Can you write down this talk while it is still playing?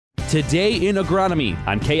Today in Agronomy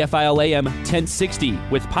on KFIL AM 1060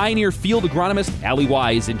 with Pioneer Field Agronomist Allie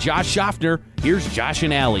Wise and Josh Schaffner. Here's Josh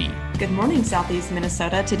and Allie. Good morning, Southeast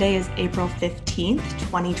Minnesota. Today is April 15th,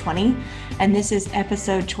 2020, and this is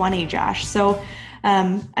episode 20, Josh. So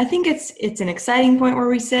I think it's an exciting point where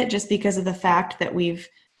we sit just because of the fact that we've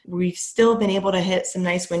still been able to hit some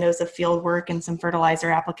nice windows of field work and some fertilizer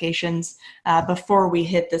applications before we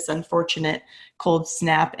hit this unfortunate cold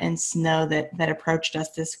snap and snow that approached us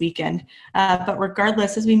this weekend. But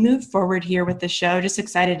regardless, as we move forward here with the show, just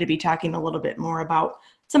excited to be talking a little bit more about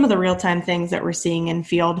some of the real-time things that we're seeing in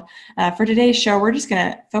field. For today's show, we're just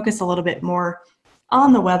going to focus a little bit more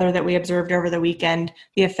on the weather that we observed over the weekend,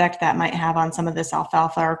 the effect that might have on some of this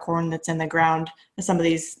alfalfa or corn that's in the ground, some of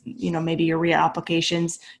these, maybe urea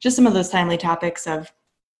applications, just some of those timely topics of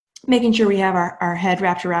making sure we have our head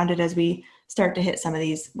wrapped around it as we start to hit some of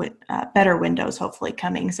these better windows hopefully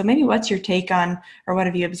coming. So maybe what's your take on, or what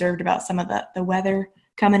have you observed about some of the weather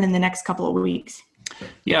coming in the next couple of weeks?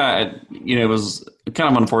 Yeah, it was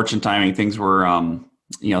kind of unfortunate timing. Things were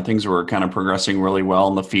kind of progressing really well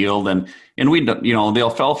in the field, and we, the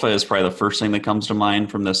alfalfa is probably the first thing that comes to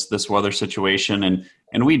mind from this weather situation,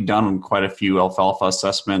 and we'd done quite a few alfalfa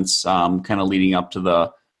assessments, kind of leading up to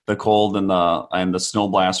the cold and the snow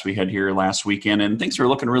blast we had here last weekend, and things were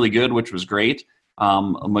looking really good, which was great.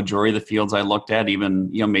 A majority of the fields I looked at, even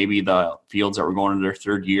maybe the fields that were going into their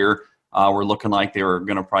third year, were looking like they were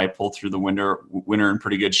going to probably pull through the winter in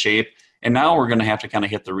pretty good shape. And now we're going to have to kind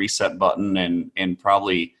of hit the reset button and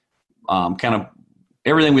probably kind of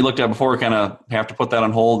everything we looked at before, kind of have to put that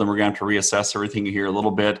on hold, and we're going to have to reassess everything here a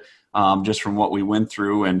little bit, just from what we went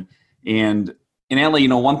through. And Allie,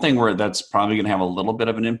 one thing where that's probably going to have a little bit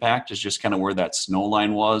of an impact is just kind of where that snow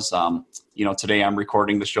line was. Today I'm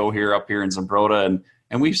recording the show up here in Zumbrota,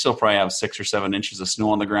 and we still probably have 6 or 7 inches of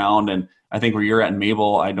snow on the ground. And I think where you're at in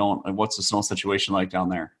Mabel, what's the snow situation like down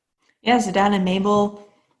there? Yeah, so down in Mabel,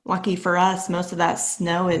 lucky for us, most of that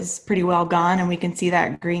snow is pretty well gone, and we can see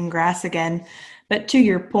that green grass again. But to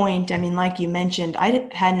your point, like you mentioned,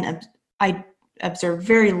 I observed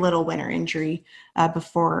very little winter injury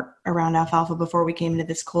before around alfalfa before we came into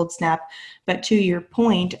this cold snap. But to your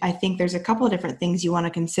point, I think there's a couple of different things you want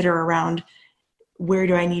to consider around where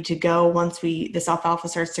do I need to go once this alfalfa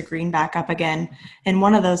starts to green back up again. And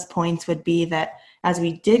one of those points would be that as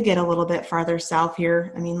we did get a little bit farther south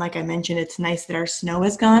here, like I mentioned, it's nice that our snow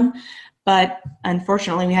is gone, but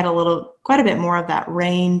unfortunately we had quite a bit more of that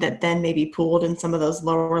rain that then maybe pooled in some of those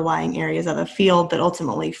lower lying areas of the field that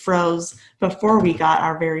ultimately froze before we got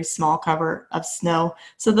our very small cover of snow.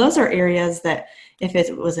 So those are areas that if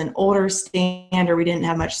it was an older stand or we didn't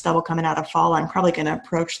have much stubble coming out of fall, I'm probably going to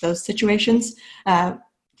approach those situations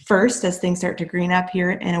first as things start to green up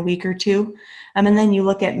here in a week or two. And then you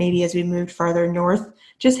look at maybe as we moved farther north,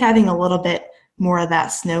 just having a little bit more of that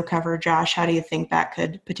snow cover. Josh, how do you think that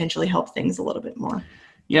could potentially help things a little bit more?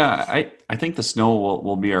 Yeah, I think the snow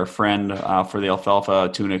will be our friend for the alfalfa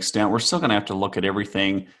to an extent. We're still going to have to look at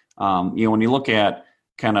everything. When you look at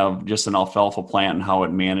kind of just an alfalfa plant and how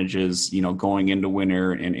it manages, going into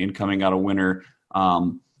winter and coming out of winter,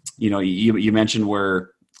 you mentioned where,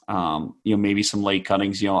 maybe some late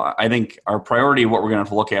cuttings. I think our priority, what we're going to have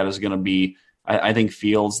to look at is going to be, I think,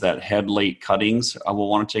 fields that had late cuttings we'll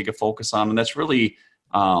want to take a focus on. And that's really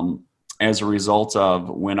as a result of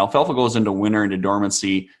when alfalfa goes into winter, into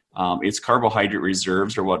dormancy, its carbohydrate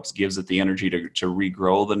reserves are what gives it the energy to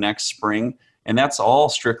regrow the next spring. And that's all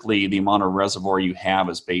strictly the amount of reservoir you have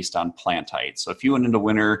is based on plant height. So if you went into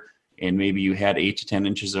winter and maybe you had 8 to 10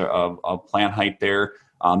 inches of plant height there,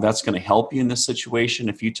 that's going to help you in this situation.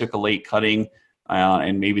 If you took a late cutting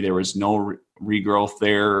and maybe there was no regrowth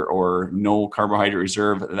there or no carbohydrate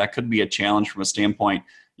reserve, that could be a challenge from a standpoint.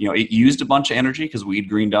 It used a bunch of energy because we'd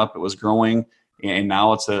greened up, it was growing, and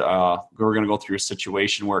now we're going to go through a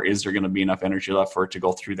situation where is there going to be enough energy left for it to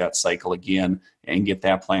go through that cycle again and get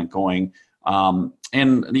that plant going.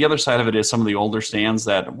 And the other side of it is some of the older stands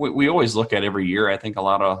that we always look at every year. I think a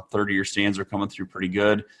lot of 30-year stands are coming through pretty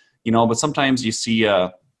good, but sometimes you see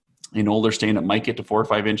an older stand that might get to 4 or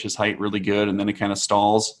 5 inches height really good, and then it kind of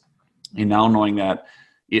stalls. And now knowing that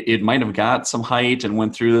it might have got some height and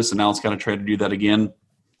went through this, and now it's got to try to do that again,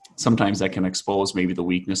 sometimes that can expose maybe the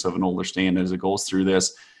weakness of an older stand as it goes through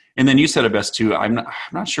this. And then you said it best too. I'm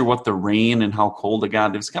not sure what the rain and how cold it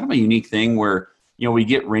got. It's kind of a unique thing where, we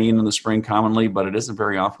get rain in the spring commonly, but it isn't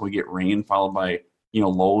very often we get rain followed by,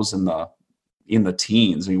 lows in the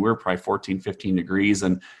teens. We're probably 14, 15 degrees.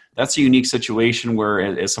 And that's a unique situation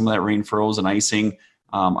where as some of that rain froze and icing,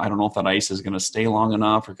 I don't know if that ice is going to stay long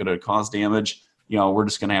enough or could it cause damage. We're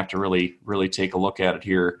just going to have to really, really take a look at it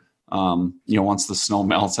here once the snow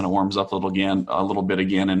melts and it warms up a little bit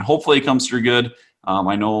again, and hopefully it comes through good.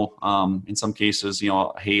 I know in some cases,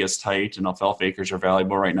 hay is tight and alfalfa acres are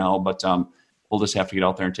valuable right now, but we'll just have to get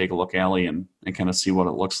out there and take a look, Allie, and kind of see what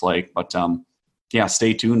it looks like. But yeah,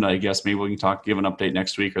 stay tuned. I guess maybe we can give an update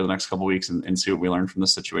next week or the next couple of weeks and see what we learn from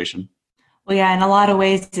this situation. Well, yeah, in a lot of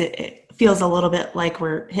ways, it feels a little bit like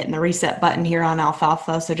we're hitting the reset button here on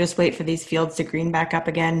alfalfa. So just wait for these fields to green back up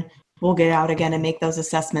again. We'll get out again and make those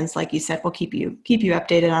assessments. Like you said, we'll keep you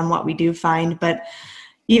updated on what we do find. But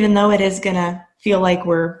even though it is going to feel like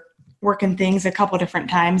we're working things a couple different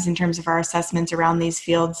times in terms of our assessments around these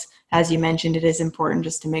fields, as you mentioned, it is important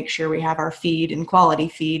just to make sure we have our feed and quality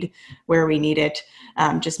feed where we need it.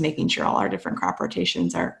 Just making sure all our different crop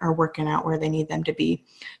rotations are working out where they need them to be.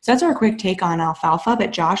 So that's our quick take on alfalfa.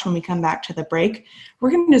 But Josh, when we come back to the break, we're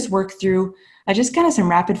going to just work through just kind of some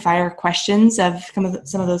rapid fire questions of some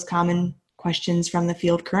of those common questions from the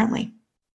field currently.